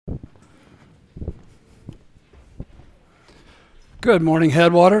Good morning,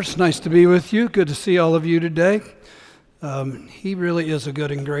 Headwaters. Nice to be with you. Good to see all of you today. He really is a good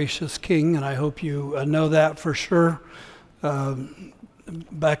and gracious King, and I hope you know that for sure.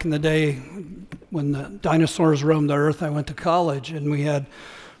 Back in the day when the dinosaurs roamed the earth, I went to college, and we had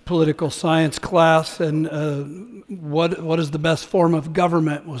political science class, and what is the best form of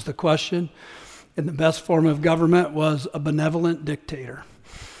government was the question. And the best form of government was a benevolent dictator.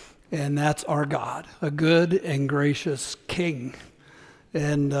 And that's our God, a good and gracious King.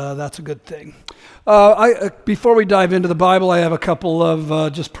 And that's a good thing. Before we dive into the Bible, I have a couple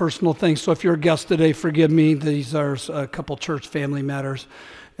of just personal things. So if you're a guest today, forgive me. These are a couple church family matters.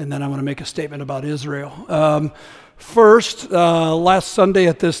 And then I want to make a statement about Israel. First, last Sunday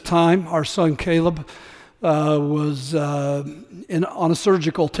at this time, our son Caleb was on a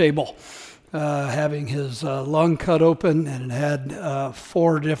surgical table, having his lung cut open, and it had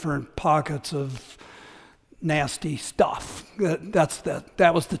 4 different pockets of nasty stuff.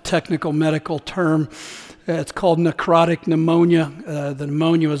 That was the technical medical term. It's called necrotic pneumonia. The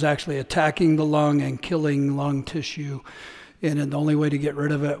pneumonia was actually attacking the lung and killing lung tissue. And the only way to get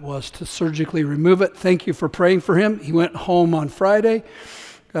rid of it was to surgically remove it. Thank you for praying for him. He went home on Friday.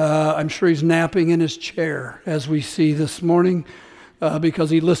 I'm sure he's napping in his chair, as we see this morning, because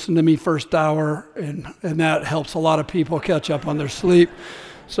he listened to me first hour, and that helps a lot of people catch up on their sleep.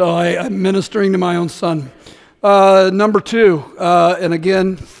 So I'm ministering to my own son. Number 2, and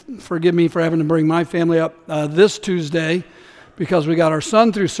again, forgive me for having to bring my family up. This Tuesday, because we got our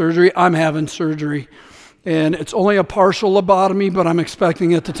son through surgery, I'm having surgery. And it's only a partial lobotomy, but I'm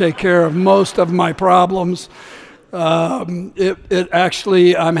expecting it to take care of most of my problems. I'm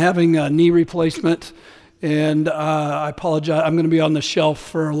having a knee replacement, and I apologize. I'm going to be on the shelf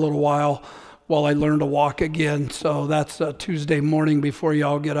for a little while I learn to walk again. So that's Tuesday morning before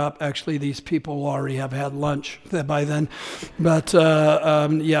y'all get up. Actually, these people will already have had lunch by then. But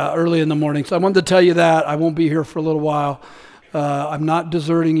early in the morning. So I wanted to tell you that. I won't be here for a little while. I'm not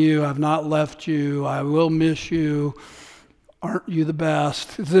deserting you. I've not left you. I will miss you. Aren't you the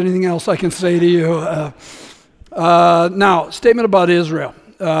best? Is there anything else I can say to you? Now, statement about Israel.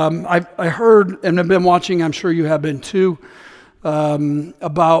 I heard, and I've been watching, I'm sure you have been too,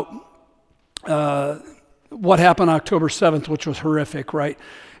 about what happened October 7th, which was horrific, right?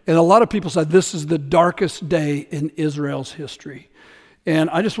 And a lot of people said this is the darkest day in Israel's history.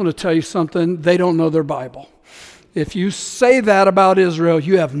 And I just want to tell you something. They don't know their Bible. If you say that about Israel,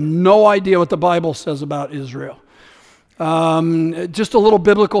 you have no idea what the Bible says about Israel. Just a little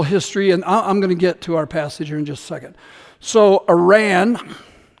biblical history, and I'm going to get to our passage here in just a second. So Iran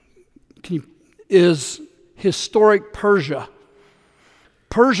is historic Persia.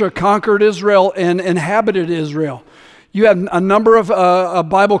 Persia conquered Israel and inhabited Israel. You have a number of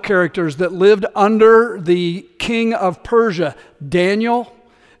Bible characters that lived under the king of Persia. Daniel,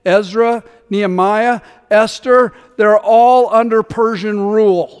 Ezra, Nehemiah, Esther, they're all under Persian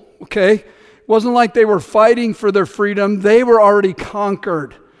rule, okay? It wasn't like they were fighting for their freedom. They were already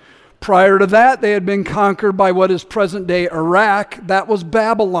conquered. Prior to that, they had been conquered by what is present-day Iraq. That was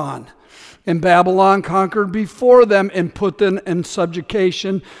Babylon. And Babylon conquered before them and put them in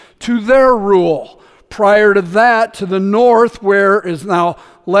subjugation to their rule. Prior to that, to the north, where is now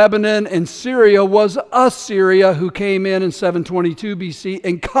Lebanon and Syria, was Assyria, who came in 722 BC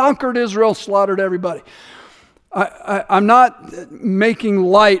and conquered Israel, slaughtered everybody. I'm not making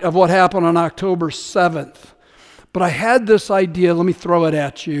light of what happened on October 7th, but I had this idea. Let me throw it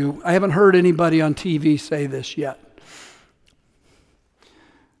at you. I haven't heard anybody on TV say this yet.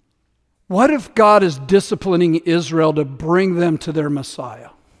 What if God is disciplining Israel to bring them to their Messiah?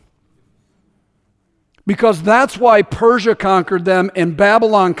 Because that's why Persia conquered them, and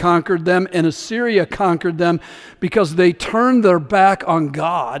Babylon conquered them, and Assyria conquered them, because they turned their back on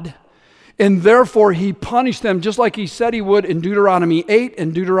God, and therefore He punished them just like He said He would in Deuteronomy 8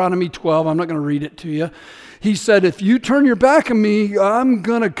 and Deuteronomy 12. I'm not going to read it to you. He said, if you turn your back on me, I'm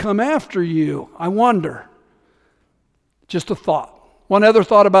going to come after you. I wonder. Just a thought. One other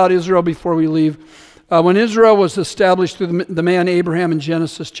thought about Israel before we leave. When Israel was established through the man Abraham in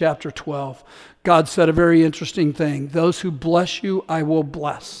Genesis chapter 12, God said a very interesting thing. Those who bless you, I will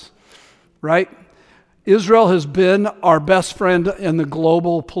bless. Right? Israel has been our best friend in the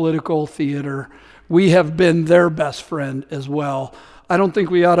global political theater. We have been their best friend as well. I don't think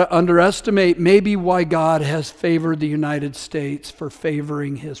we ought to underestimate maybe why God has favored the United States for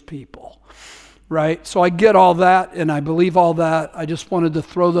favoring His people. Right? So I get all that, and I believe all that. I just wanted to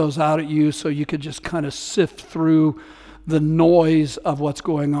throw those out at you so you could just kind of sift through the noise of what's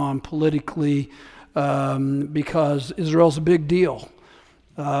going on politically, because Israel's a big deal.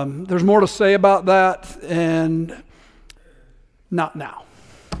 There's more to say about that, and Not now.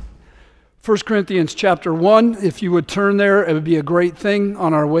 1 Corinthians chapter 1, if you would turn there, it would be a great thing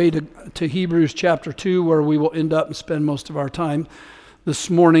on our way to Hebrews chapter 2, where we will end up and spend most of our time this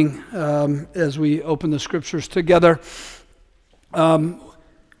morning as we open the scriptures together. When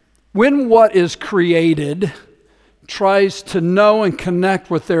what is created tries to know and connect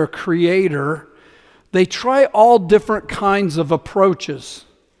with their creator, they try all different kinds of approaches.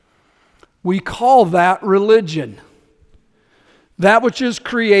 We call that religion. That which is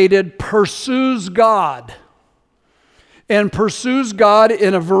created pursues God, and pursues God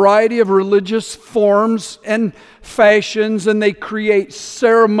in a variety of religious forms and fashions, and they create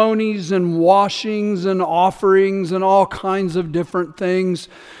ceremonies and washings and offerings and all kinds of different things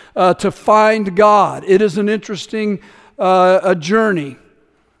to find God. It is an interesting a journey.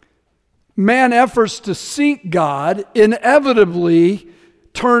 Man efforts to seek God inevitably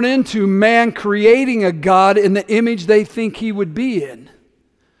turn into man creating a God in the image they think he would be in.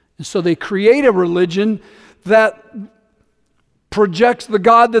 And so they create a religion that projects the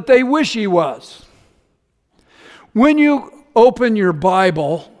God that they wish he was. When you open your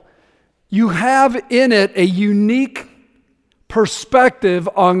Bible, you have in it a unique perspective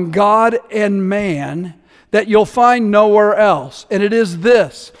on God and man that you'll find nowhere else. And it is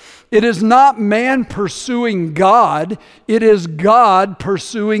this: it is not man pursuing God, it is God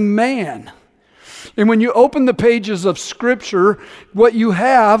pursuing man. And when you open the pages of Scripture, what you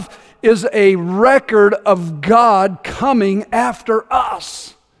have is a record of God coming after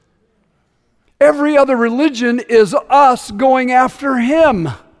us. Every other religion is us going after him.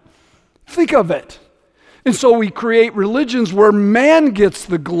 Think of it. And so we create religions where man gets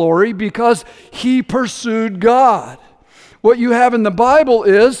the glory because he pursued God. What you have in the Bible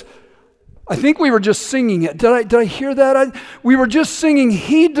is, I think we were just singing it. Did I hear that? We were just singing,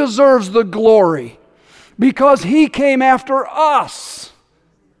 he deserves the glory because he came after us.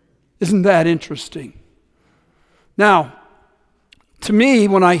 Isn't that interesting? Now, to me,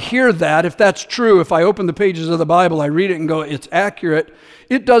 when I hear that, if that's true, if I open the pages of the Bible, I read it and go, it's accurate,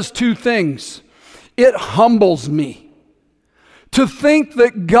 it does two things. It humbles me to think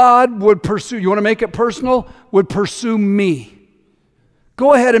that God would pursue, you want to make it personal? Would pursue me.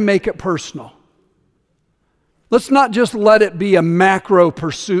 Go ahead and make it personal. Let's not just let it be a macro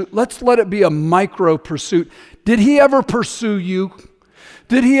pursuit. Let's let it be a micro pursuit. Did he ever pursue you?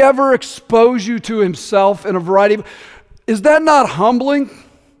 Did he ever expose you to himself in a variety of... Is that not humbling?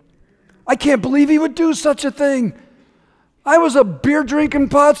 I can't believe he would do such a thing. I was a beer-drinking,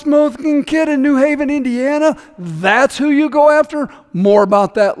 pot-smoking kid in New Haven, Indiana. That's who you go after? More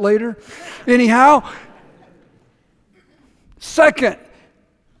about that later. Anyhow, second,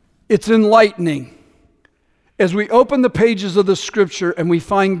 it's enlightening. As we open the pages of the Scripture and we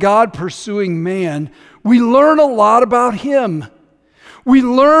find God pursuing man, we learn a lot about him. We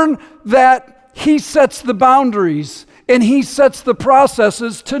learn that he sets the boundaries and he sets the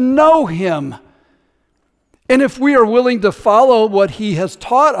processes to know him. And if we are willing to follow what he has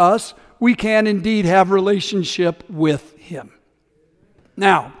taught us, we can indeed have relationship with him.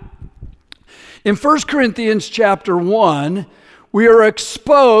 Now, in 1 Corinthians chapter 1, we are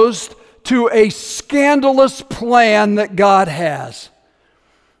exposed to a scandalous plan that God has.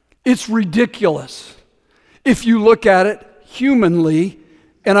 It's ridiculous if you look at it humanly,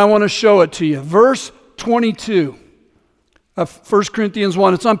 and I want to show it to you. Verse 22 of 1 Corinthians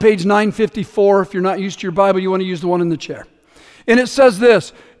 1. It's on page 954. If you're not used to your Bible, you want to use the one in the chair. And it says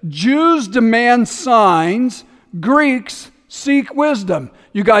this: Jews demand signs, Greeks seek wisdom.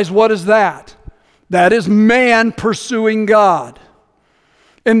 You guys, what is that? That is man pursuing God.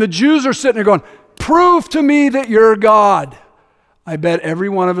 And the Jews are sitting there going, prove to me that you're God. I bet every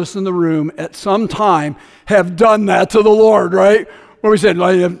one of us in the room at some time have done that to the Lord, right? Where we said,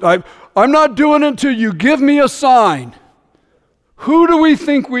 I'm not doing it until you give me a sign. Who do we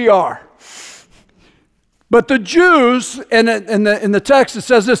think we are? But the Jews, in the text it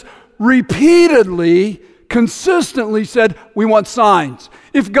says this, repeatedly, consistently said, we want signs.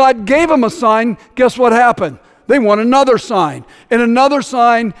 If God gave them a sign, guess what happened? They want another sign, and another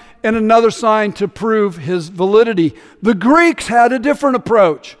sign, and another sign to prove his validity. The Greeks had a different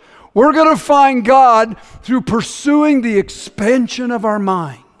approach. We're going to find God through pursuing the expansion of our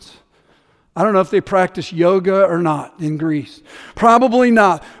minds. I don't know if they practice yoga or not in Greece. Probably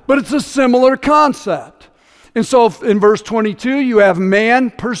not, but it's a similar concept. And so in verse 22, you have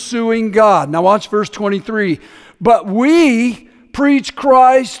man pursuing God. Now watch verse 23. But we preach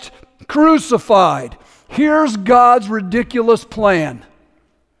Christ crucified. Here's God's ridiculous plan.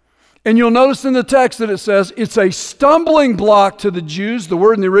 And you'll notice in the text that it says it's a stumbling block to the Jews. The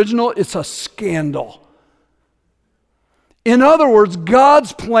word in the original, it's a scandal. In other words,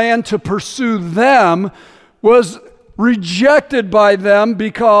 God's plan to pursue them was rejected by them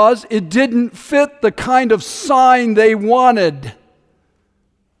because it didn't fit the kind of sign they wanted.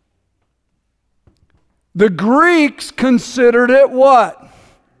 The Greeks considered it what?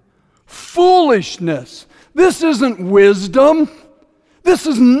 Foolishness. This isn't wisdom. This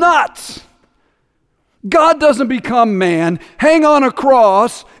is nuts. God doesn't become man, hang on a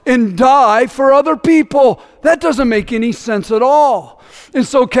cross, and die for other people. That doesn't make any sense at all. And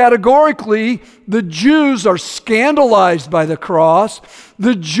so categorically, the Jews are scandalized by the cross.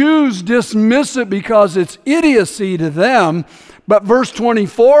 The Jews dismiss it because it's idiocy to them. But verse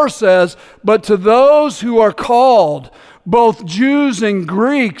 24 says, but to those who are called, both Jews and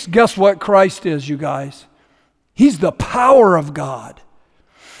Greeks, guess what Christ is, you guys? He's the power of God.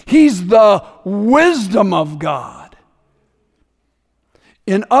 He's the wisdom of God.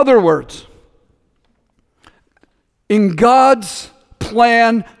 In other words, in God's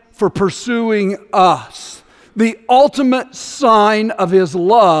plan for pursuing us, the ultimate sign of His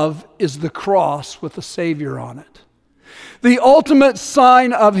love is the cross with the Savior on it. The ultimate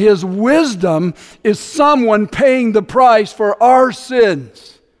sign of His wisdom is someone paying the price for our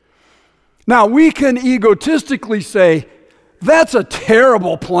sins. Now, we can egotistically say, that's a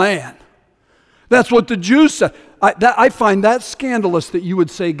terrible plan. That's what the Jews said. I find that scandalous that you would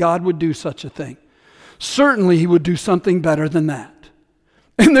say God would do such a thing. Certainly He would do something better than that.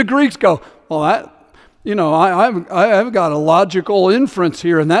 And the Greeks go, well, I've got a logical inference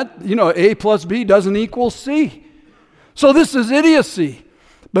here, and that, A plus B doesn't equal C. So this is idiocy.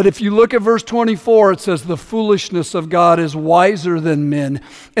 But if you look at verse 24, it says, the foolishness of God is wiser than men,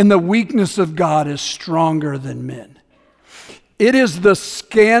 and the weakness of God is stronger than men. It is the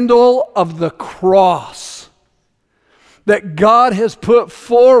scandal of the cross that God has put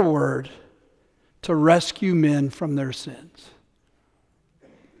forward to rescue men from their sins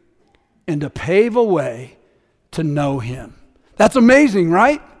and to pave a way to know Him. That's amazing,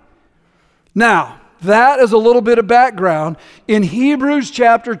 right? Now, that is a little bit of background. In Hebrews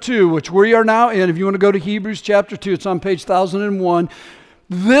chapter 2, which we are now in, if you want to go to Hebrews chapter 2, it's on page 1001.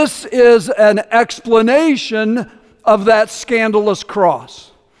 This is an explanation of that scandalous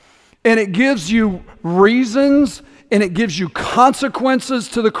cross. And it gives you reasons and it gives you consequences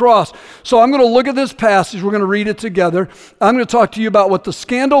to the cross. So I'm going to look at this passage. We're going to read it together. I'm going to talk to you about what the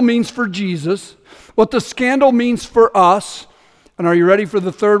scandal means for Jesus, what the scandal means for us, and are you ready for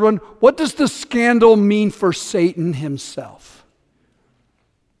the third one? What does the scandal mean for Satan himself?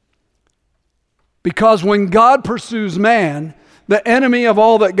 Because when God pursues man, the enemy of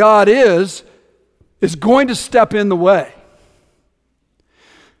all that God is going to step in the way.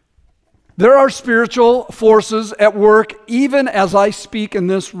 There are spiritual forces at work, even as I speak in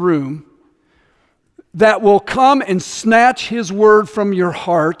this room, that will come and snatch His word from your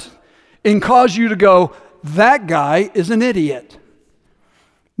heart and cause you to go, that guy is an idiot.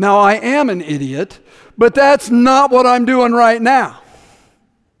 Now, I am an idiot, but that's not what I'm doing right now.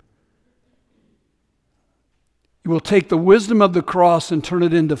 You will take the wisdom of the cross and turn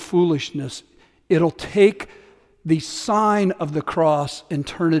it into foolishness. It'll take the sign of the cross and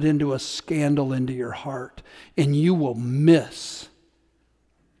turn it into a scandal into your heart. And you will miss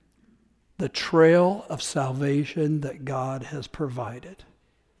the trail of salvation that God has provided.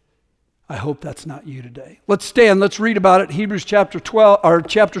 I hope that's not you today. Let's stand. Let's read about it. Hebrews chapter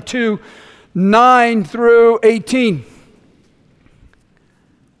 2, 9 through 18.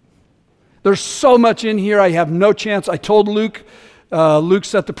 There's so much in here. I have no chance. I told Luke. Luke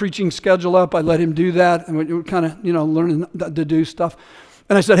set the preaching schedule up. I let him do that, and we were kind of, learning to do stuff.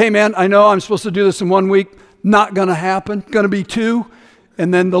 And I said, hey, man, I know I'm supposed to do this in 1 week. Not going to happen. Going to be 2.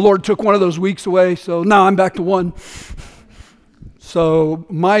 And then the Lord took one of those weeks away, so now I'm back to 1. So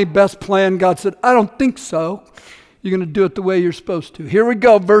my best plan, God said, I don't think so. You're going to do it the way you're supposed to. Here we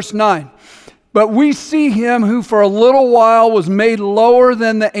go, verse 9. But we see Him who for a little while was made lower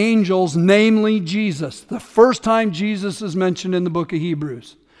than the angels, namely Jesus. The first time Jesus is mentioned in the book of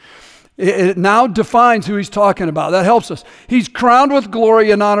Hebrews. It now defines who He's talking about. That helps us. He's crowned with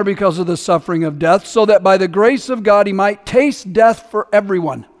glory and honor because of the suffering of death, so that by the grace of God He might taste death for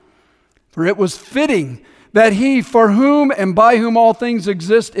everyone. For it was fitting that He, for whom and by whom all things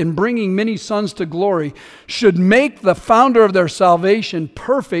exist, in bringing many sons to glory, should make the founder of their salvation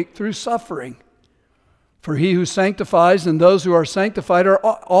perfect through suffering. For He who sanctifies and those who are sanctified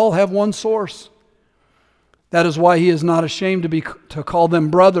all have one source. That is why He is not ashamed to call them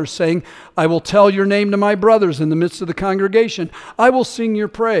brothers, saying, I will tell your name to my brothers in the midst of the congregation. I will sing your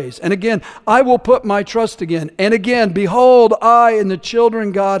praise. And again, I will put my trust again. And again, behold, I and the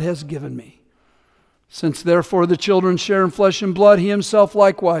children God has given me. Since therefore the children share in flesh and blood, he himself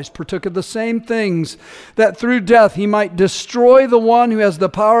likewise partook of the same things, that through death he might destroy the one who has the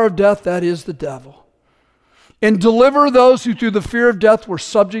power of death, that is, the devil, and deliver those who through the fear of death were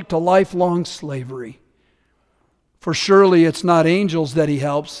subject to lifelong slavery. For surely it's not angels that he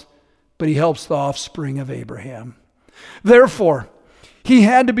helps, but he helps the offspring of Abraham. Therefore, he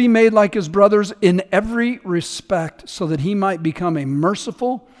had to be made like his brothers in every respect, so that he might become a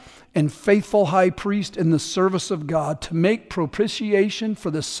merciful and faithful high priest in the service of God, to make propitiation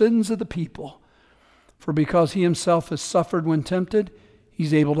for the sins of the people. For because he himself has suffered when tempted,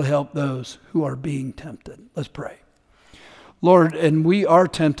 he's able to help those who are being tempted. Let's pray. Lord, and we are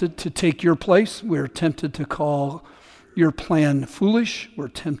tempted to take your place. We're tempted to call your plan foolish. We're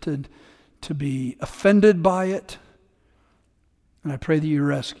tempted to be offended by it. And I pray that you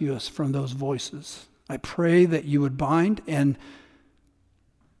rescue us from those voices. I pray that you would bind and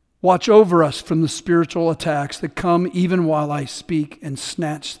watch over us from the spiritual attacks that come even while I speak and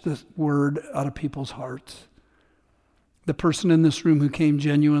snatch the word out of people's hearts. The person in this room who came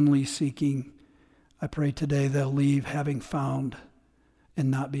genuinely seeking, I pray today they'll leave having found and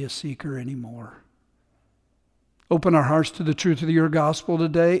not be a seeker anymore. Open our hearts to the truth of your gospel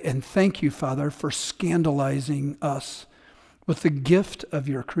today, and thank you, Father, for scandalizing us with the gift of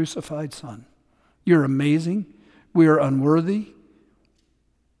your crucified Son. You're amazing. We are unworthy,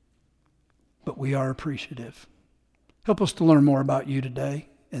 but we are appreciative. Help us to learn more about you today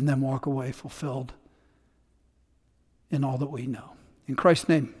and then walk away fulfilled in all that we know. In Christ's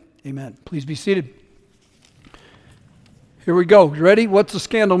name, amen. Please be seated. Here we go. You ready? What's the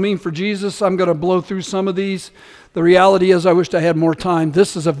scandal mean for Jesus? I'm going to blow through some of these. The reality is I wished I had more time.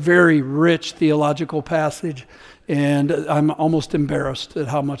 This is a very rich theological passage, and I'm almost embarrassed at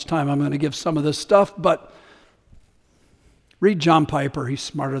how much time I'm going to give some of this stuff, but read John Piper. He's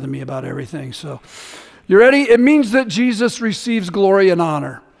smarter than me about everything. So, you ready? It means that Jesus receives glory and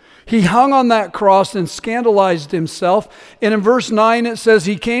honor. He hung on that cross and scandalized himself. And in verse 9 it says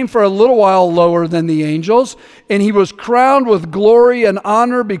he came for a little while lower than the angels, and he was crowned with glory and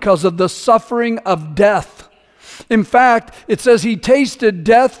honor because of the suffering of death. In fact, it says he tasted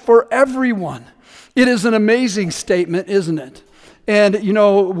death for everyone. It is an amazing statement, isn't it? And, you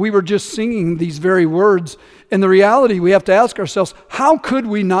know, we were just singing these very words. And the reality, we have to ask ourselves, how could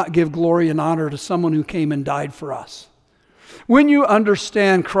we not give glory and honor to someone who came and died for us? When you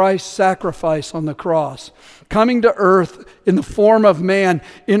understand Christ's sacrifice on the cross, coming to earth in the form of man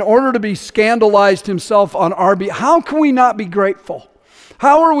in order to be scandalized himself on our behalf, how can we not be grateful?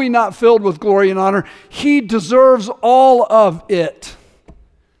 How are we not filled with glory and honor? He deserves all of it.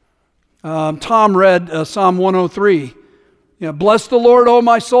 Tom read Psalm 103. Bless the Lord, O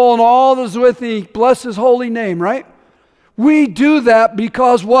my soul, and all that is with thee. Bless his holy name, right? We do that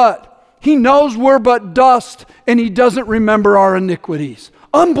because what? He knows we're but dust, and he doesn't remember our iniquities.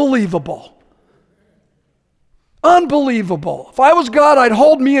 Unbelievable. Unbelievable. If I was God, I'd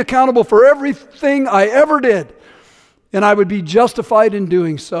hold me accountable for everything I ever did, and I would be justified in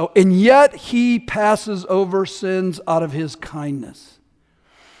doing so. And yet he passes over sins out of his kindness.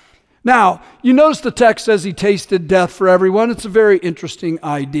 Now, you notice the text says he tasted death for everyone. It's a very interesting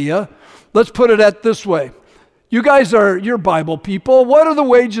idea. Let's put it this way. You guys you're Bible people. What are the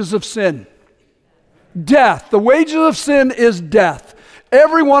wages of sin? Death. The wages of sin is death.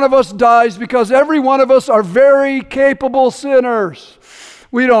 Every one of us dies because every one of us are very capable sinners.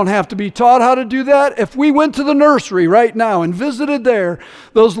 We don't have to be taught how to do that. If we went to the nursery right now and visited there,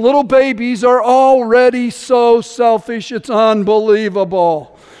 those little babies are already so selfish, it's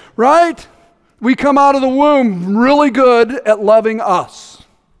unbelievable. Right? We come out of the womb really good at loving us.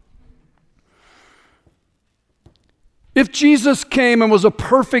 If Jesus came and was a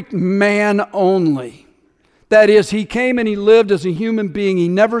perfect man only, that is, he came and he lived as a human being, he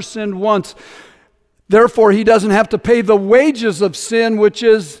never sinned once, therefore he doesn't have to pay the wages of sin, which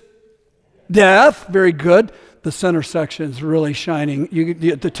is death. Very good. The center section is really shining. You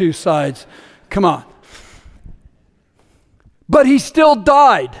get the two sides. Come on. But he still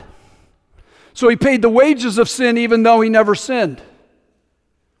died. So he paid the wages of sin even though he never sinned.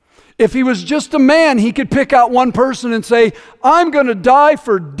 If he was just a man, he could pick out one person and say, I'm going to die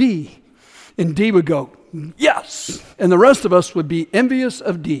for D. And D would go, yes. And the rest of us would be envious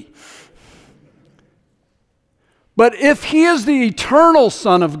of D. But if he is the eternal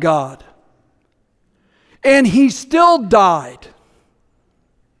Son of God, and he still died,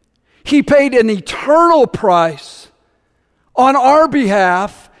 he paid an eternal price on our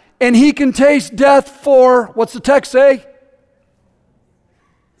behalf, and he can taste death for, what's the text say?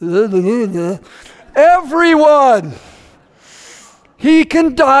 Everyone. He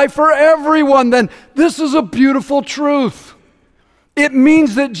can die for everyone. Then this is a beautiful truth. It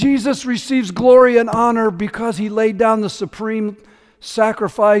means that Jesus receives glory and honor because he laid down the supreme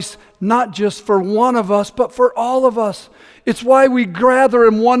sacrifice, not just for one of us, but for all of us. It's why we gather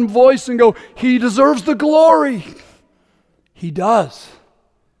in one voice and go, he deserves the glory. He does.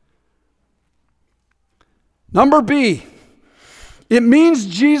 Number B, it means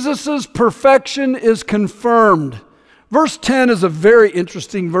Jesus' perfection is confirmed. Verse 10 is a very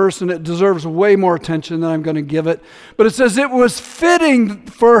interesting verse, and it deserves way more attention than I'm going to give it. But it says, it was fitting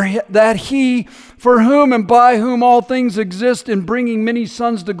that he, for whom and by whom all things exist, in bringing many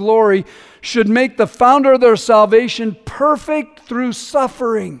sons to glory, should make the founder of their salvation perfect through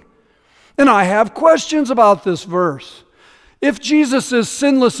suffering. And I have questions about this verse. If Jesus is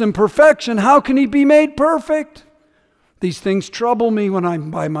sinless in perfection, how can he be made perfect? These things trouble me when I'm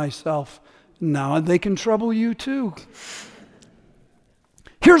by myself. Now they can trouble you too.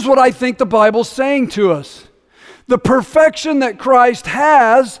 Here's what I think the Bible's saying to us. The perfection that Christ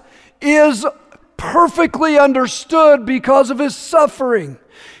has is perfectly understood because of his suffering.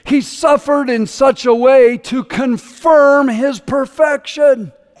 He suffered in such a way to confirm his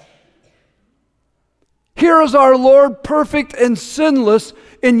perfection. Here is our Lord, perfect and sinless,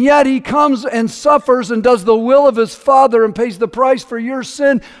 and yet he comes and suffers and does the will of his Father and pays the price for your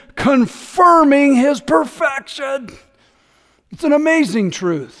sin, confirming his perfection. It's an amazing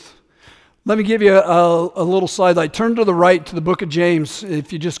truth. Let me give you a little sidelight. Turn to the right to the book of James.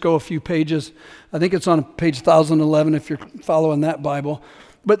 If you just go a few pages, I think it's on page 1011 if you're following that Bible.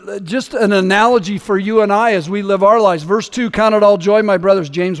 But just an analogy for you and I as we live our lives. Verse 2, count it all joy, my brothers,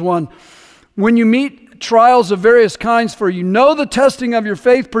 James 1. When you meet trials of various kinds, for you know the testing of your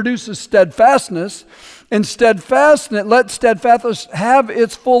faith produces steadfastness, and let steadfastness have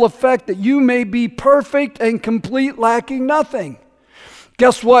its full effect, that you may be perfect and complete, lacking nothing.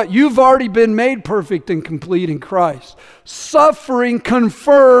 Guess what? You've already been made perfect and complete in Christ. Suffering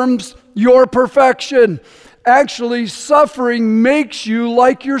confirms your perfection. Actually, suffering makes you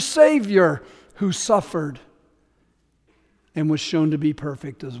like your Savior, who suffered and was shown to be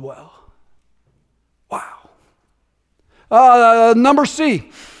perfect as well. Wow. Number C,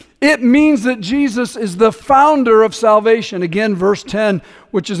 it means that Jesus is the founder of salvation. Again, verse 10,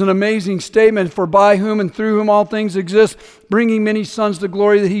 which is an amazing statement, for by whom and through whom all things exist, bringing many sons to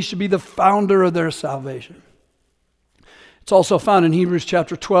glory, that he should be the founder of their salvation. It's also found in Hebrews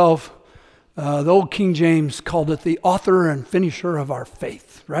chapter 12. The old King James called it the author and finisher of our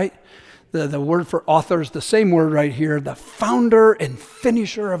faith, right? The word for author is the same word right here, the founder and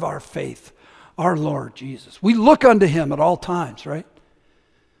finisher of our faith. Our Lord Jesus. We look unto him at all times, right?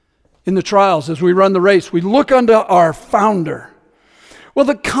 In the trials, as we run the race, we look unto our founder. Well,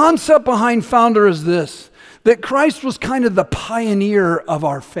 the concept behind founder is this, that Christ was kind of the pioneer of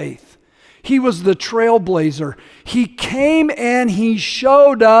our faith. He was the trailblazer. He came and he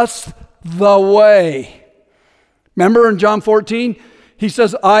showed us the way. Remember in John 14, he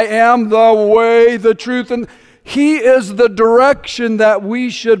says, I am the way, the truth, and he is the direction that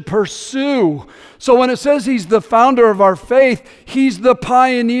we should pursue. So when it says he's the founder of our faith, he's the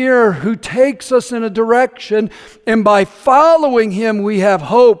pioneer who takes us in a direction. And by following him, we have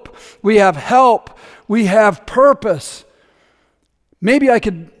hope, we have help, we have purpose. Maybe I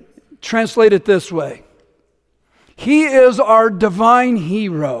could translate it this way. He is our divine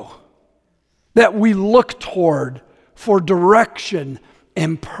hero that we look toward for direction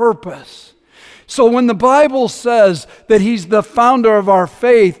and purpose. So when the Bible says that he's the founder of our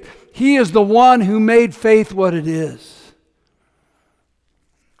faith, he is the one who made faith what it is.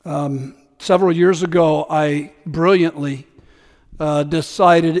 Several years ago, I brilliantly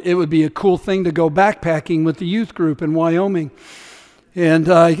decided it would be a cool thing to go backpacking with the youth group in Wyoming. And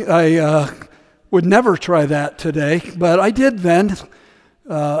I would never try that today, but I did then.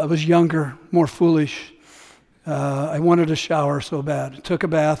 I was younger, more foolish. I wanted a shower so bad. I took a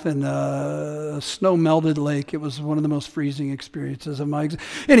bath in a snow-melted lake. It was one of the most freezing experiences of my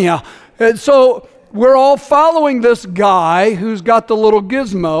Anyhow, so we're all following this guy who's got the little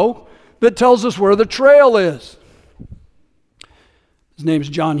gizmo that tells us where the trail is. His name's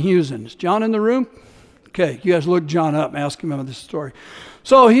John Hewson. Is John in the room? Okay, you guys look John up and ask him about this story.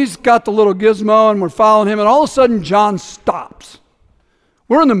 So he's got the little gizmo and we're following him, and all of a sudden John stops.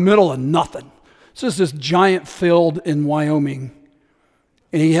 We're in the middle of nothing. It's just this giant field in Wyoming.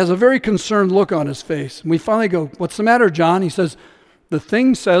 And he has a very concerned look on his face. And we finally go, what's the matter, John? He says, the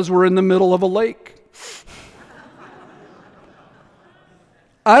thing says we're in the middle of a lake.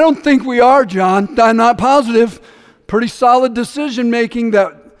 I don't think we are, John. I'm not positive. Pretty solid decision making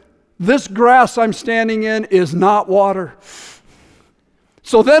that this grass I'm standing in is not water.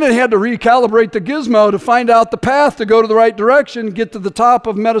 So then it had to recalibrate the gizmo to find out the path to go to the right direction, get to the top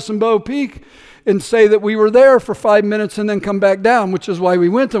of Medicine Bow Peak, and say that we were there for 5 minutes and then come back down, which is why we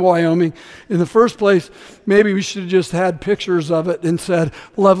went to Wyoming in the first place. Maybe we should have just had pictures of it and said,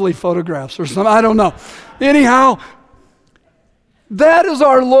 lovely photographs or something. I don't know. Anyhow, that is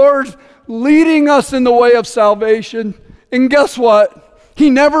our Lord leading us in the way of salvation. And guess what? He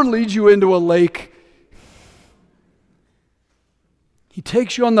never leads you into a lake. He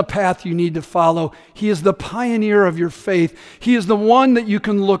takes you on the path you need to follow. He is the pioneer of your faith. He is the one that you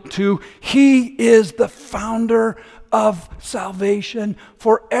can look to. He is the founder of salvation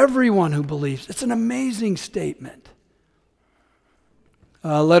for everyone who believes. It's an amazing statement.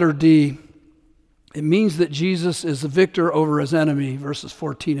 Letter D. It means that Jesus is the victor over his enemy, verses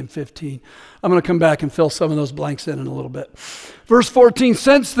 14 and 15. I'm going to come back and fill some of those blanks in a little bit. Verse 14,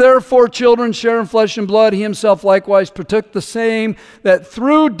 since therefore children share in flesh and blood, he himself likewise partook the same, that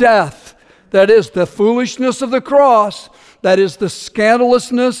through death, that is the foolishness of the cross, that is the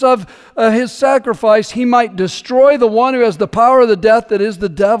scandalousness of his sacrifice, he might destroy the one who has the power of the death, that is the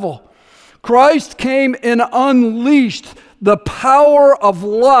devil. Christ came and unleashed the power of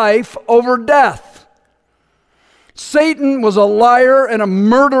life over death. Satan was a liar and a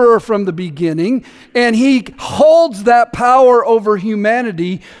murderer from the beginning, and he holds that power over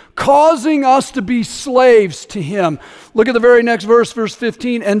humanity, causing us to be slaves to him. Look at the very next verse, verse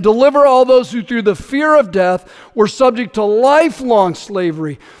 15. And deliver all those who through the fear of death were subject to lifelong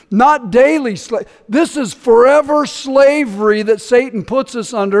slavery, not daily slavery. This is forever slavery that Satan puts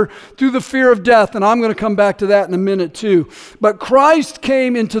us under through the fear of death. And I'm going to come back to that in a minute too. But Christ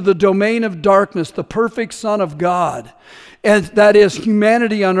came into the domain of darkness, the perfect Son of God. And that is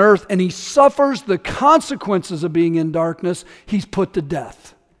humanity on earth. And he suffers the consequences of being in darkness. He's put to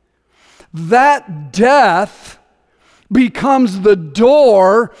death. That death becomes the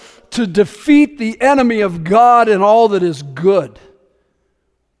door to defeat the enemy of God and all that is good.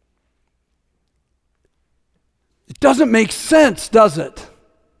 It doesn't make sense, does it?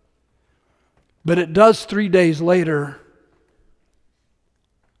 But it does 3 days later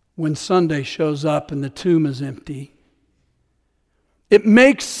when Sunday shows up and the tomb is empty. It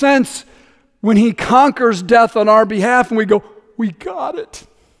makes sense when he conquers death on our behalf and we go, we got it.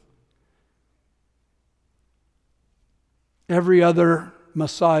 Every other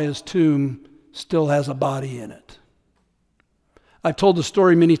Messiah's tomb still has a body in it. I've told the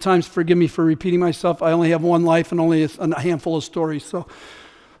story many times. Forgive me for repeating myself. I only have one life and only a handful of stories. So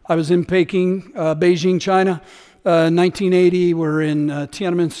I was in Peking, Beijing, China, 1980. We're in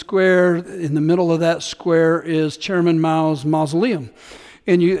Tiananmen Square. In the middle of that square is Chairman Mao's mausoleum.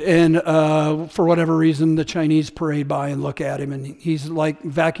 And for whatever reason, the Chinese parade by and look at him, and he's like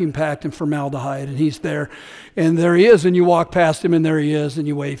vacuum packed in formaldehyde, and he's there. And there he is, and you walk past him, and there he is, and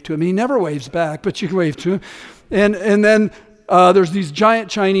you wave to him. He never waves back, but you can wave to him. And then there's these giant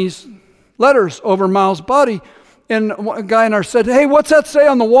Chinese letters over Mao's body. And a guy in our said, hey, what's that say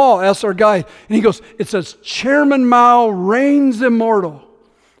on the wall? Asked our guy. And he goes, it says, Chairman Mao reigns immortal.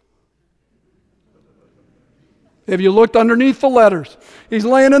 Have you looked underneath the letters? He's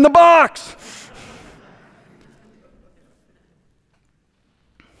laying in the box.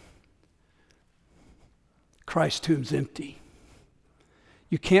 Christ's tomb's empty.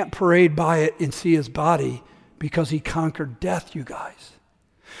 You can't parade by it and see his body because he conquered death, you guys.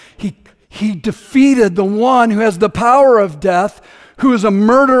 He defeated the one who has the power of death, who is a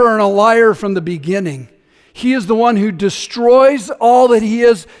murderer and a liar from the beginning. He is the one who destroys all that he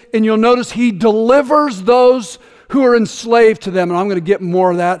is, and you'll notice he delivers those who are enslaved to them. And I'm going to get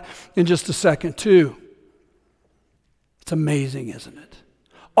more of that in just a second too. It's amazing, isn't it?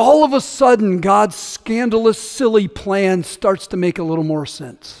 All of a sudden, God's scandalous, silly plan starts to make a little more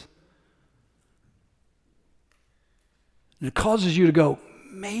sense. And it causes you to go,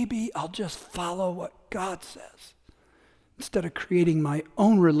 maybe I'll just follow what God says instead of creating my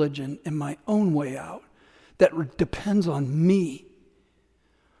own religion and my own way out that depends on me.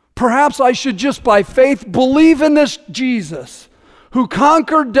 Perhaps I should just by faith believe in this Jesus who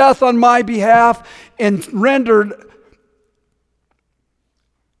conquered death on my behalf and rendered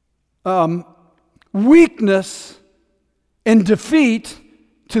weakness and defeat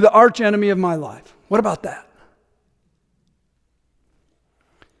to the archenemy of my life. What about that?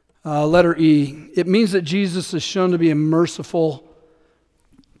 Letter E. It means that Jesus is shown to be merciful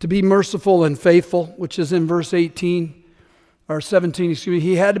and faithful, which is in verse 18. Or 17, excuse me.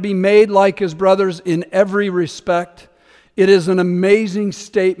 He had to be made like his brothers in every respect. It is an amazing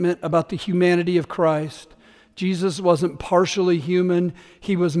statement about the humanity of Christ. Jesus wasn't partially human.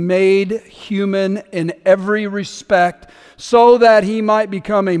 He was made human in every respect so that he might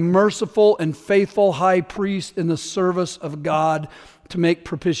become a merciful and faithful high priest in the service of God to make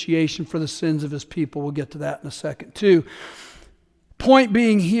propitiation for the sins of his people. We'll get to that in a second too. Point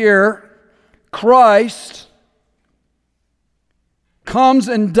being here, Christ comes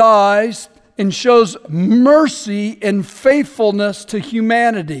and dies and shows mercy and faithfulness to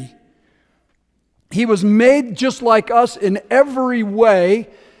humanity. He was made just like us in every way,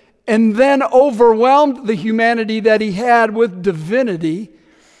 and then overwhelmed the humanity that he had with divinity,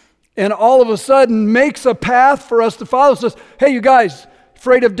 and all of a sudden makes a path for us to follow. Says, hey, you guys,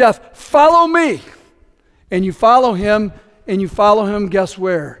 afraid of death, follow me. And you follow him, guess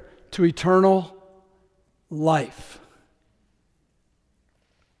where? To eternal life.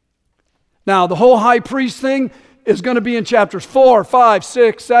 Now, the whole high priest thing is going to be in chapters 4, 5,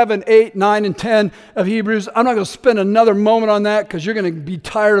 6, 7, 8, 9, and 10 of Hebrews. I'm not going to spend another moment on that because you're going to be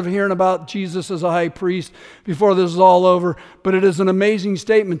tired of hearing about Jesus as a high priest before this is all over. But it is an amazing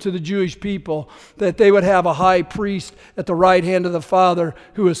statement to the Jewish people that they would have a high priest at the right hand of the Father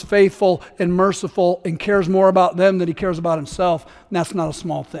who is faithful and merciful and cares more about them than he cares about himself. And that's not a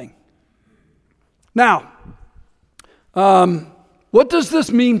small thing. Now, what does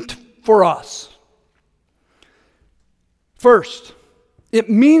this mean for us? First, it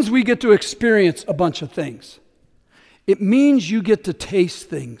means we get to experience a bunch of things. It means you get to taste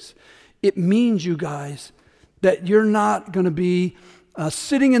things. It means, you guys, that you're not going to be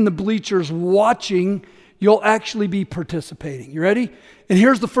sitting in the bleachers watching. You'll actually be participating. You ready? And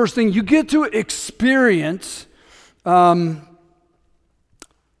here's the first thing. You get to experience God's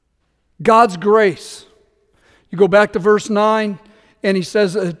grace. You go back to verse 9, and he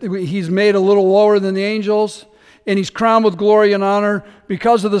says he's made a little lower than the angels. And he's crowned with glory and honor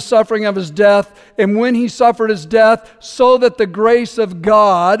because of the suffering of his death. And when he suffered his death, so that by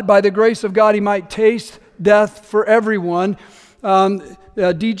the grace of God, he might taste death for everyone.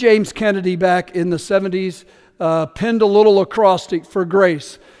 D. James Kennedy back in the 70s penned a little acrostic for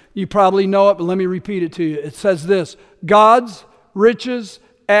grace. You probably know it, but let me repeat it to you. It says this: God's riches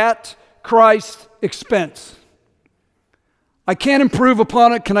at Christ's expense. I can't improve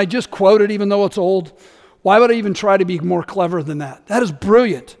upon it. Can I just quote it even though it's old? Why would I even try to be more clever than that? That is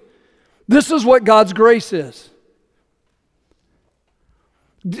brilliant. This is what God's grace is.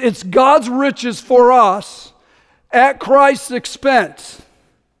 It's God's riches for us at Christ's expense.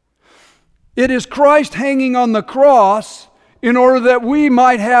 It is Christ hanging on the cross in order that we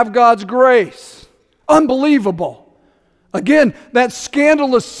might have God's grace. Unbelievable. Again, that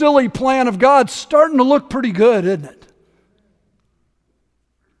scandalous, silly plan of God's starting to look pretty good, isn't it?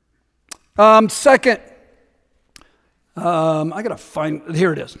 Second, I got to find,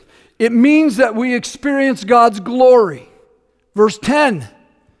 here it is. It means that we experience God's glory. Verse 10,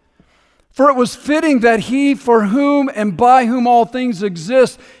 for it was fitting that he for whom and by whom all things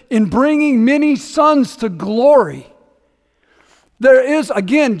exist, in bringing many sons to glory. There is,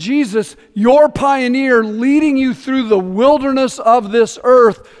 again, Jesus, your pioneer, leading you through the wilderness of this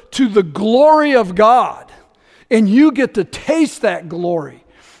earth to the glory of God. And you get to taste that glory.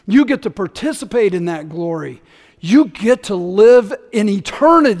 You get to participate in that glory. You get to live in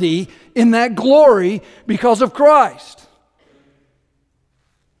eternity in that glory because of Christ.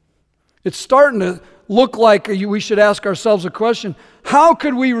 It's starting to look like we should ask ourselves a question. How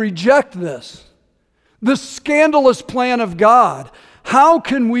could we reject this? This scandalous plan of God. How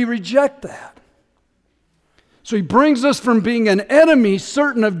can we reject that? So he brings us from being an enemy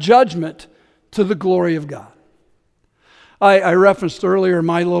certain of judgment to the glory of God. I referenced earlier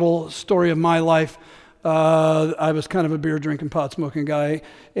my little story of my life. I was kind of a beer drinking, pot smoking guy.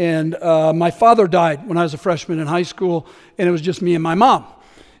 And my father died when I was a freshman in high school, and it was just me and my mom.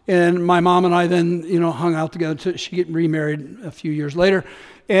 And my mom and I then, hung out together. She got remarried a few years later.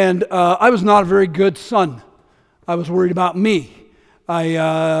 And I was not a very good son. I was worried about me.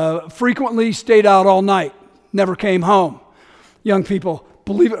 I frequently stayed out all night, never came home. Young people,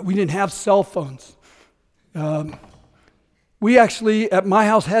 believe it, we didn't have cell phones. We actually, at my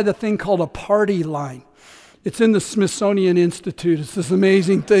house, had a thing called a party line. It's in the Smithsonian Institute. It's this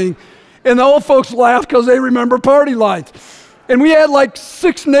amazing thing. And the old folks laugh because they remember party lines. And we had like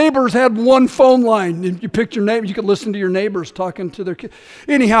 6 neighbors had one phone line. And you picked your neighbors, you could listen to your neighbors talking to their kids.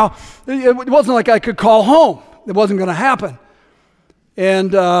 Anyhow, it wasn't like I could call home. It wasn't going to happen.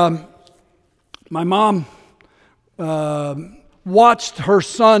 And my mom watched her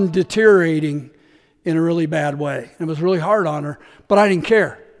son deteriorating in a really bad way. It was really hard on her, but I didn't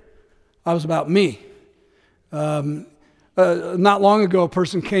care. I was about me. Not long ago, a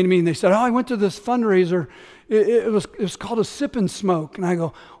person came to me and they said, I went to this fundraiser. It was called a sip and smoke. And I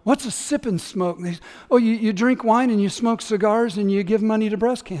go, what's a sip and smoke? And they said, you drink wine and you smoke cigars and you give money to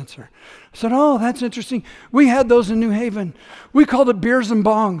breast cancer. I said, that's interesting. We had those in New Haven. We called it beers and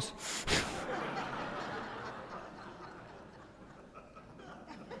bongs.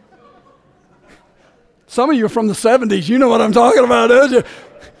 Some of you are from the 70s. You know what I'm talking about, don't you?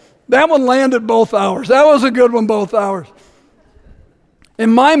 That one landed both hours. That was a good one both hours.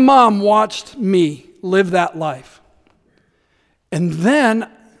 And my mom watched me live that life. And then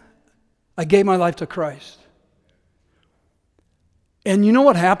I gave my life to Christ. And you know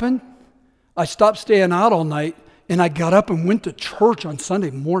what happened? I stopped staying out all night and I got up and went to church on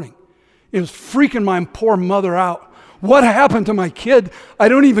Sunday morning. It was freaking my poor mother out. What happened to my kid? I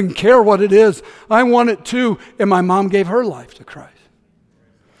don't even care what it is. I want it too. And my mom gave her life to Christ.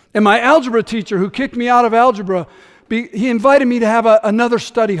 And my algebra teacher, who kicked me out of algebra, he invited me to have another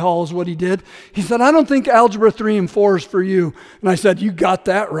study hall is what he did. He said, I don't think algebra 3 and 4 is for you. And I said, you got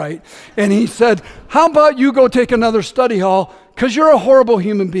that right. And he said, how about you go take another study hall because you're a horrible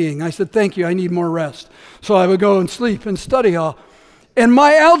human being. I said, thank you, I need more rest. So I would go and sleep in study hall. And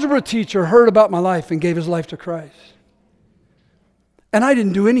my algebra teacher heard about my life and gave his life to Christ. And I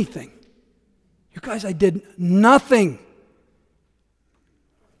didn't do anything. You guys, I did nothing.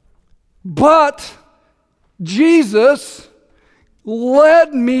 But Jesus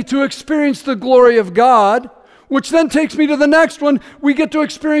led me to experience the glory of God, which then takes me to the next one. We get to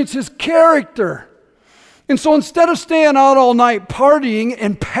experience His character. And so instead of staying out all night partying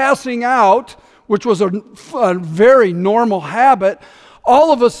and passing out, which was a very normal habit,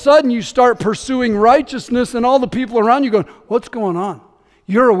 all of a sudden you start pursuing righteousness and all the people around you going, what's going on?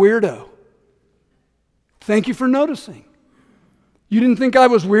 You're a weirdo. Thank you for noticing. You didn't think I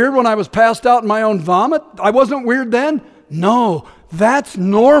was weird when I was passed out in my own vomit? I wasn't weird then? No, that's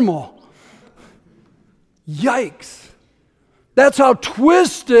normal. Yikes. That's how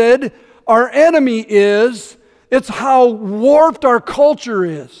twisted our enemy is. It's how warped our culture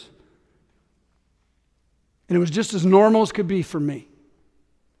is. And it was just as normal as could be for me.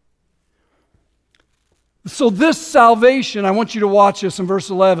 So this salvation, I want you to watch this in verse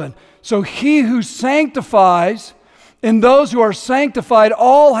 11. So he who sanctifies and those who are sanctified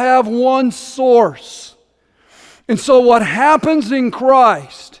all have one source. And so what happens in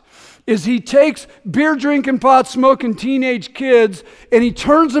Christ is He takes beer drinking, pot smoking teenage kids and He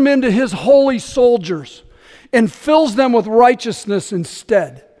turns them into His holy soldiers and fills them with righteousness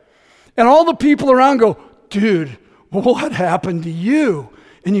instead. And all the people around go, dude, what happened to you?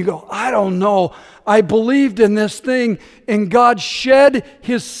 And you go, I don't know. I believed in this thing and God shed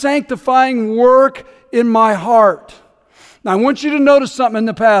His sanctifying work in my heart. Now I want you to notice something in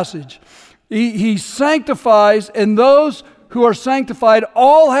the passage. He sanctifies, and those who are sanctified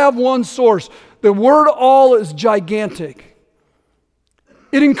all have one source. The word all is gigantic.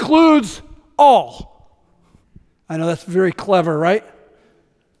 It includes all. I know that's very clever, right?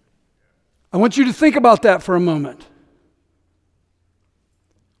 I want you to think about that for a moment.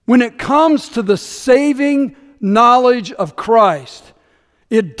 When it comes to the saving knowledge of Christ,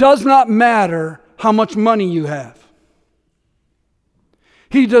 it does not matter how much money you have.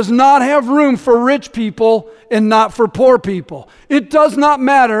 He does not have room for rich people and not for poor people. It does not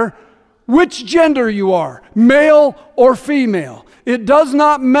matter which gender you are, male or female. It does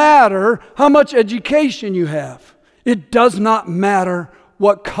not matter how much education you have. It does not matter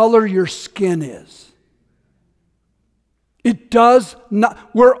what color your skin is. It does not.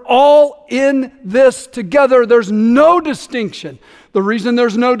 We're all in this together. There's no distinction. The reason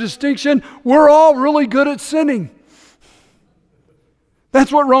there's no distinction, we're all really good at sinning.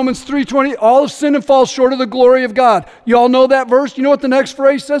 That's what Romans 3:20, all have sinned and fall short of the glory of God. You all know that verse? You know what the next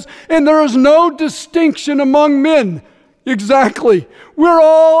phrase says? And there is no distinction among men. Exactly. We're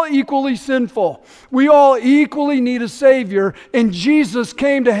all equally sinful. We all equally need a Savior, and Jesus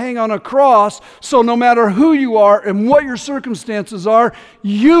came to hang on a cross, so no matter who you are and what your circumstances are,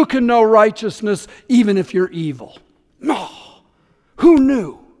 you can know righteousness even if you're evil. Oh, who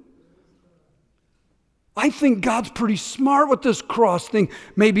knew? I think God's pretty smart with this cross thing.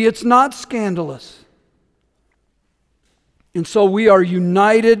 Maybe it's not scandalous. And so we are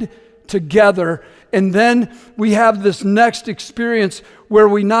united together. And then we have this next experience where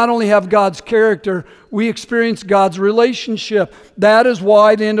we not only have God's character, we experience God's relationship. That is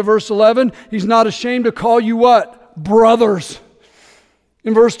why, the end of verse 11, He's not ashamed to call you what? Brothers.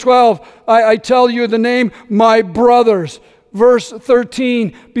 In verse 12, I tell you the name, my brothers. Verse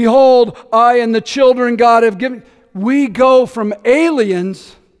 13, behold, I and the children God have given. We go from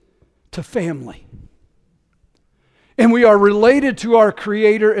aliens to family. And we are related to our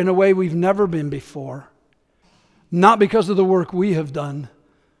Creator in a way we've never been before. Not because of the work we have done,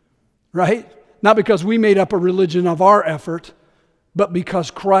 right? Not because we made up a religion of our effort, but because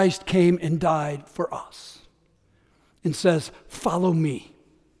Christ came and died for us. And says, follow me.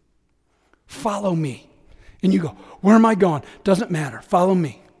 Follow me. And you go, where am I going? Doesn't matter. Follow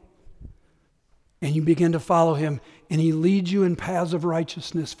me. And you begin to follow him, and he leads you in paths of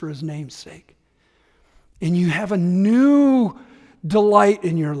righteousness for his name's sake. And you have a new delight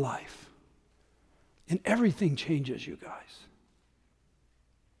in your life. And everything changes, you guys.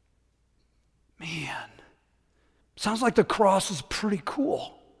 Man, sounds like the cross is pretty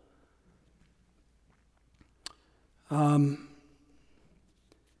cool. You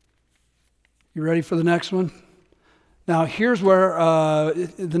ready for the next one? Now, here's where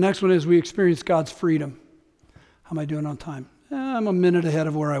the next one is we experience God's freedom. How am I doing on time? I'm a minute ahead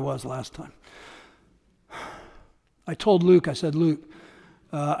of where I was last time. I told Luke, I said, Luke,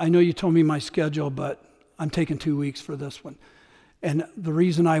 I know you told me my schedule, but I'm taking 2 weeks for this one. And the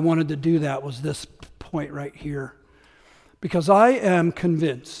reason I wanted to do that was this point right here. Because I am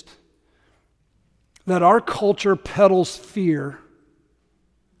convinced that our culture peddles fear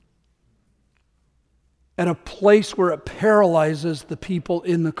at a place where it paralyzes the people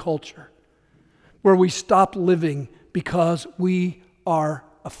in the culture, where we stop living because we are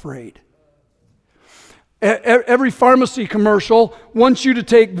afraid. Every pharmacy commercial wants you to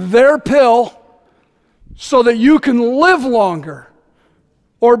take their pill so that you can live longer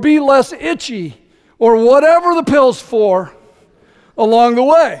or be less itchy or whatever the pill's for along the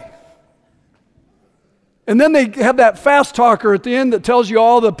way. And then they have that fast talker at the end that tells you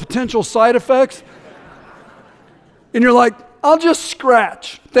all the potential side effects. And you're like, I'll just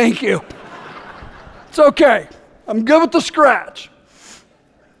scratch. Thank you. It's okay. I'm good with the scratch.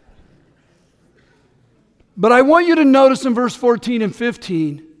 But I want you to notice in verse 14 and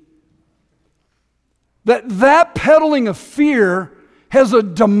 15 that peddling of fear has a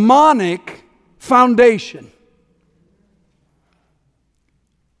demonic foundation.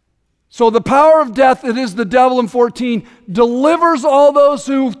 So the power of death, it is the devil in 14, delivers all those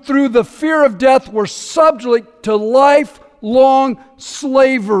who through the fear of death were subject to lifelong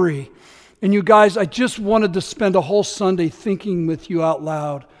slavery. And you guys, I just wanted to spend a whole Sunday thinking with you out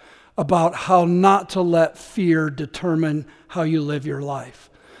loud about how not to let fear determine how you live your life.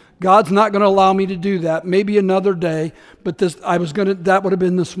 God's not going to allow me to do that. Maybe another day, but that would have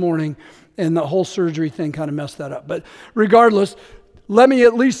been this morning, and the whole surgery thing kind of messed that up. But regardless, let me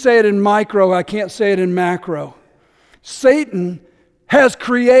at least say it in micro. I can't say it in macro. Satan has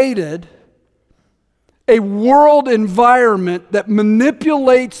created a world environment that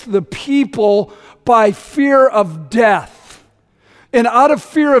manipulates the people by fear of death. And out of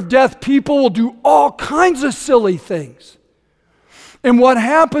fear of death, people will do all kinds of silly things. And what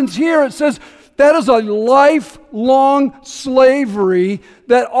happens here, it says that is a lifelong slavery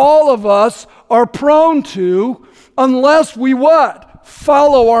that all of us are prone to unless we what?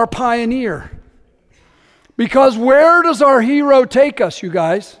 Follow our pioneer. Because where does our hero take us, you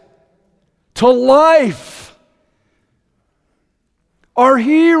guys? To life. Our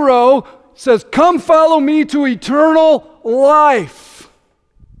hero says, come follow me to eternal life.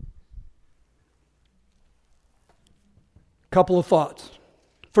 Couple of thoughts.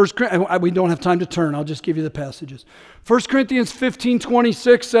 We don't have time to turn. I'll just give you the passages. 1 Corinthians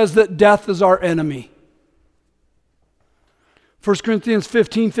 15:26 says that death is our enemy. 1 Corinthians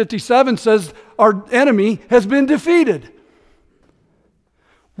 15:57 says our enemy has been defeated.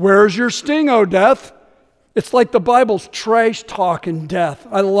 Where's your sting, O death? It's like the Bible's trash talking death.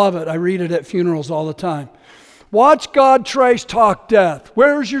 I love it. I read it at funerals all the time. Watch God trash talk death.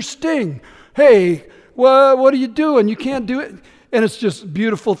 Where's your sting? Hey, what are you doing? You can't do it. And it's just a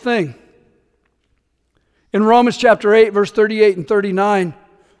beautiful thing. In Romans chapter 8, verse 38 and 39,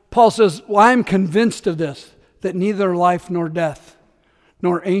 Paul says, well, I'm convinced of this, that neither life nor death,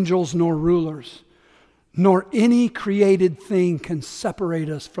 nor angels nor rulers, nor any created thing can separate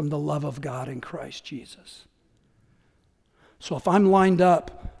us from the love of God in Christ Jesus. So if I'm lined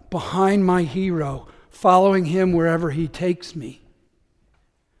up behind my hero, following him wherever he takes me,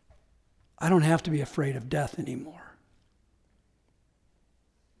 I don't have to be afraid of death anymore.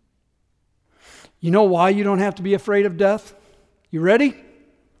 You know why you don't have to be afraid of death? You ready?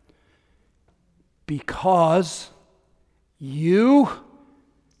 Because you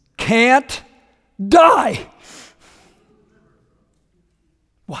can't die.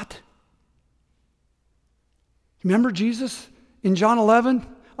 What? Remember Jesus in John 11?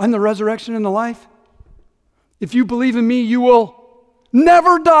 I'm the resurrection and the life. If you believe in me, you will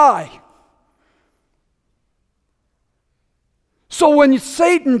never die. So when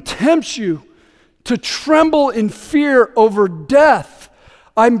Satan tempts you to tremble in fear over death,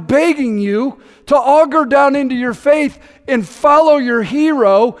 I'm begging you to auger down into your faith and follow your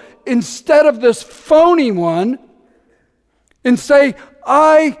hero instead of this phony one and say,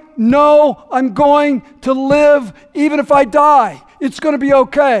 I know I'm going to live even if I die. It's going to be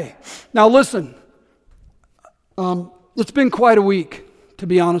okay. Now listen, it's been quite a week, to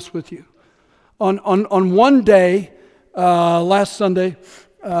be honest with you. On one day, last Sunday,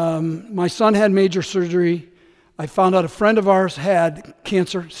 my son had major surgery. I found out a friend of ours had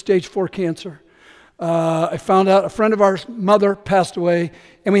cancer, stage 4 cancer. I found out a friend of ours' mother passed away,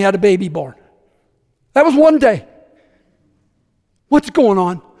 and we had a baby born. That was one day. What's going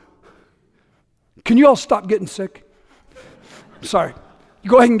on? Can you all stop getting sick? I'm sorry. You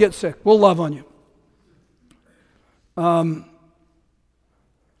go ahead and get sick. We'll love on you. And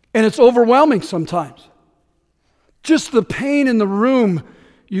it's overwhelming sometimes. Just the pain in the room,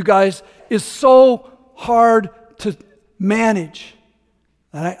 you guys, is so hard to manage.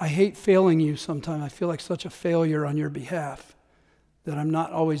 And I hate failing you sometimes. I feel like such a failure on your behalf that I'm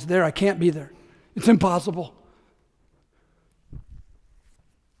not always there. I can't be there. It's impossible.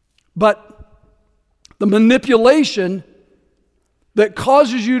 But the manipulation that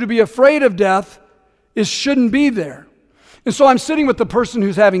causes you to be afraid of death shouldn't be there. And so I'm sitting with the person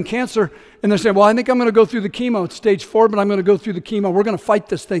who's having cancer, and they're saying, well, I think I'm going to go through the chemo. It's stage 4, but I'm going to go through the chemo. We're going to fight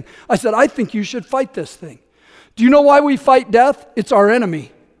this thing. I said, I think you should fight this thing. Do you know why we fight death? It's our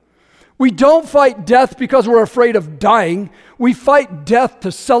enemy. We don't fight death because we're afraid of dying. We fight death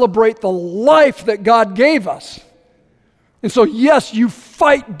to celebrate the life that God gave us. And so, yes, you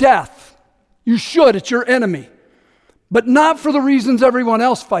fight death. You should. It's your enemy. But not for the reasons everyone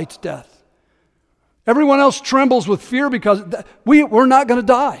else fights death. Everyone else trembles with fear because we're not going to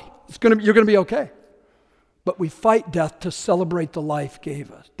die. You're going to be okay. But we fight death to celebrate the life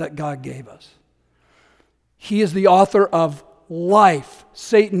that God gave us. He is the author of life.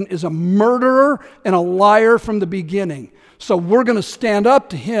 Satan is a murderer and a liar from the beginning. So we're going to stand up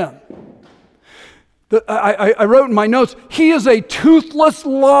to him. I wrote in my notes, he is a toothless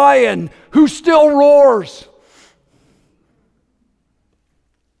lion who still roars.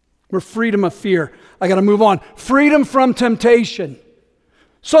 We're freedom of fear. I got to move on. Freedom from temptation.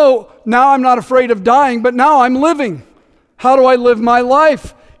 So now I'm not afraid of dying, but now I'm living. How do I live my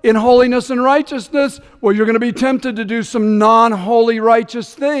life? In holiness and righteousness. Well, you're going to be tempted to do some non-holy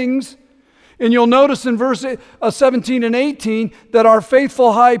righteous things. And you'll notice in verse 17 and 18 that our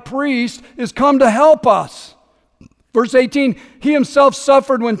faithful high priest is come to help us. Verse 18, he himself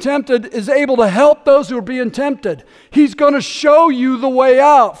suffered when tempted, is able to help those who are being tempted. He's going to show you the way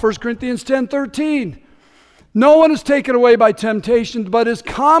out. 1 Corinthians 10:13. No one is taken away by temptation, but is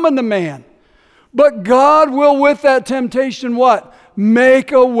common to man. But God will with that temptation what?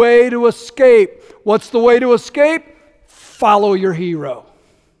 Make a way to escape. What's the way to escape? Follow your hero.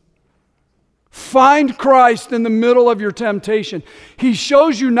 Find Christ in the middle of your temptation. He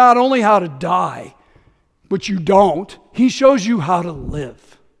shows you not only how to die, which you don't, he shows you how to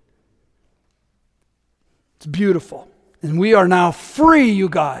live. It's beautiful. And we are now free, you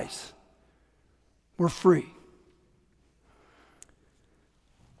guys. We're free.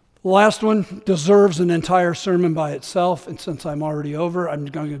 The last one deserves an entire sermon by itself, and since I'm already over, I'm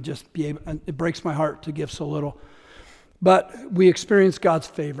going to just be able, it breaks my heart to give so little. But we experience God's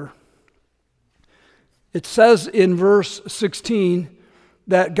favor. It says in verse 16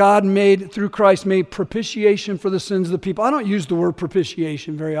 that God through Christ, made propitiation for the sins of the people. I don't use the word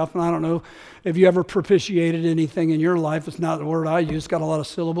propitiation very often. I don't know if you ever propitiated anything in your life. It's not the word I use. It's got a lot of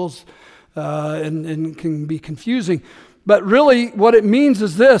syllables and can be confusing. But really what it means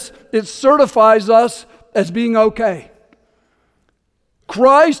is this. It certifies us as being okay.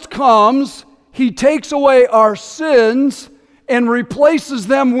 Christ comes, he takes away our sins and replaces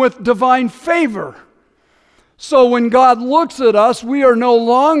them with divine favor. So when God looks at us, we are no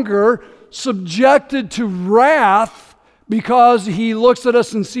longer subjected to wrath because he looks at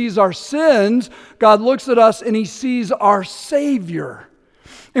us and sees our sins. God looks at us and he sees our Savior.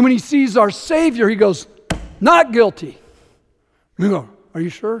 And when he sees our Savior, he goes, not guilty. We go, are you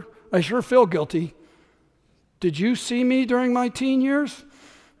sure? I sure feel guilty. Did you see me during my teen years?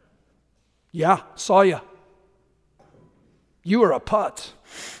 Yeah, saw you. You were a putz.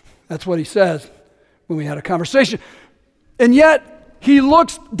 That's what he says when we had a conversation. And yet, he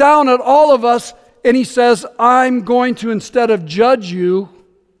looks down at all of us and he says, I'm going to, instead of judge you,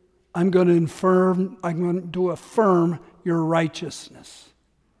 I'm going to affirm your righteousness.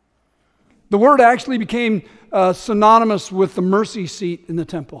 The word actually became synonymous with the mercy seat in the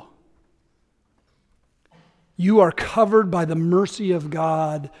temple. You are covered by the mercy of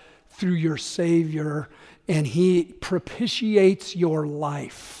God through your Savior, and He propitiates your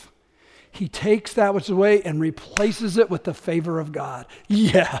life. He takes that which is away and replaces it with the favor of God.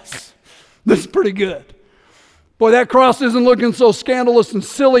 Yes, that's pretty good. Boy, that cross isn't looking so scandalous and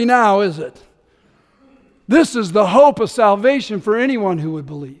silly now, is it? This is the hope of salvation for anyone who would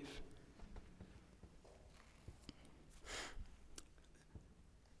believe.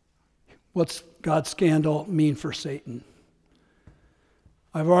 What's God's scandal mean for Satan?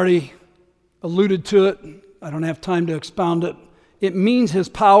 I've already alluded to it. I don't have time to expound it. It means his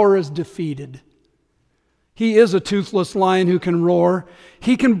power is defeated. He is a toothless lion who can roar.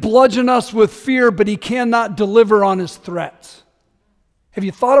 He can bludgeon us with fear, but he cannot deliver on his threats. Have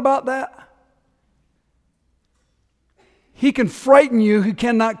you thought about that? He can frighten you, he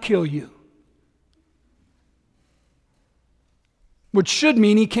cannot kill you. Which should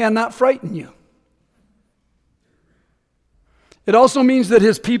mean he cannot frighten you. It also means that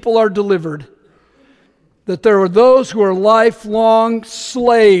his people are delivered. That there are those who are lifelong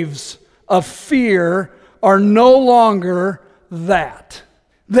slaves of fear are no longer that.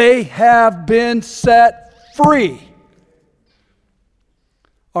 They have been set free.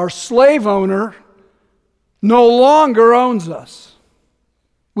 Our slave owner no longer owns us.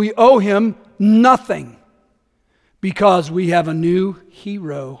 We owe him nothing because we have a new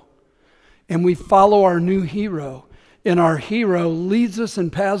hero and we follow our new hero. And our hero leads us in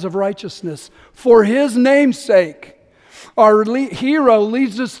paths of righteousness for his name's sake. Our hero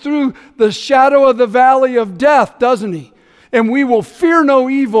leads us through the shadow of the valley of death, doesn't he? And we will fear no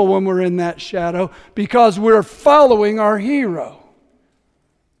evil when we're in that shadow because we're following our hero.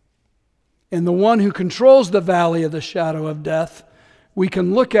 And the one who controls the valley of the shadow of death, we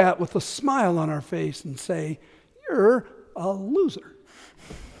can look at with a smile on our face and say, "You're a loser."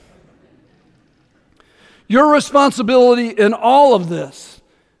 Your responsibility in all of this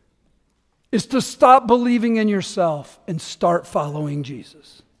is to stop believing in yourself and start following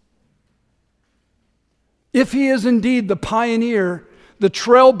Jesus. If he is indeed the pioneer, the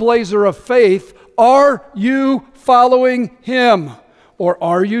trailblazer of faith, are you following him? Or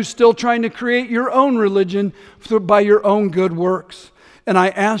are you still trying to create your own religion by your own good works? And I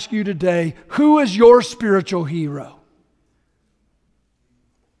ask you today, who is your spiritual hero?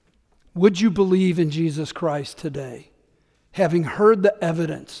 Would you believe in Jesus Christ today, having heard the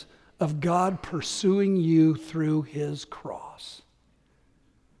evidence of God pursuing you through his cross?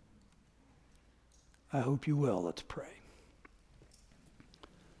 I hope you will. Let's pray.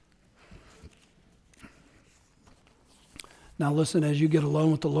 Now listen, as you get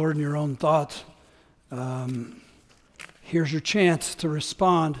alone with the Lord in your own thoughts, here's your chance to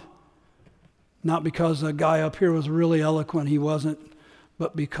respond. Not because a guy up here was really eloquent, he wasn't,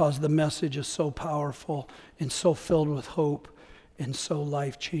 but because the message is so powerful and so filled with hope and so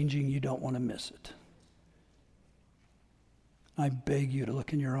life-changing, you don't want to miss it. I beg you to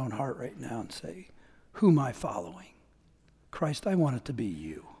look in your own heart right now and say, who am I following? Christ, I want it to be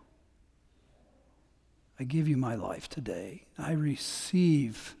you. I give you my life today. I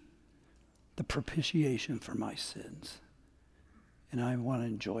receive the propitiation for my sins. And I want to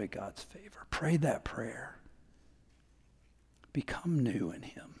enjoy God's favor. Pray that prayer. Become new in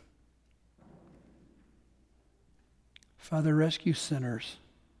him. Father, rescue sinners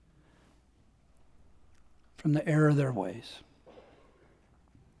from the error of their ways.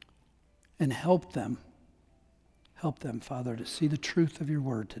 And help them, Father, to see the truth of your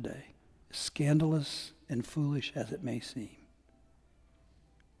word today, as scandalous and foolish as it may seem.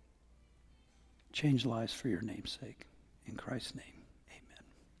 Change lives for your name's sake. In Christ's name.